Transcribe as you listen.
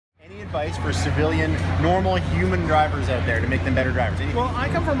advice for civilian, normal human drivers out there to make them better drivers? Well, I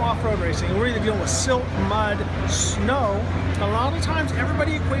come from off-road racing, and we're either dealing with silt, mud, snow. A lot of times,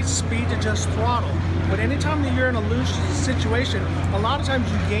 everybody equates speed to just throttle. But anytime that you're in a loose situation, a lot of times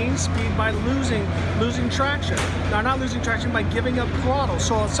you gain speed by losing traction. Now, not losing traction, by giving up throttle.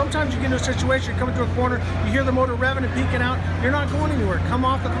 So sometimes you get into a situation, you're coming to a corner, you hear the motor revving and peaking out, you're not going anywhere. Come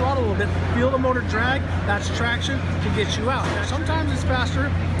off the throttle a little bit, feel the motor drag, that's traction to get you out. Now, sometimes it's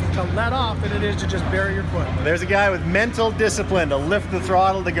faster to let off than it is to just bury your foot. There's a guy with mental discipline to lift the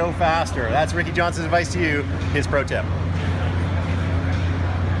throttle to go faster. That's Ricky Johnson's advice to you, his pro tip.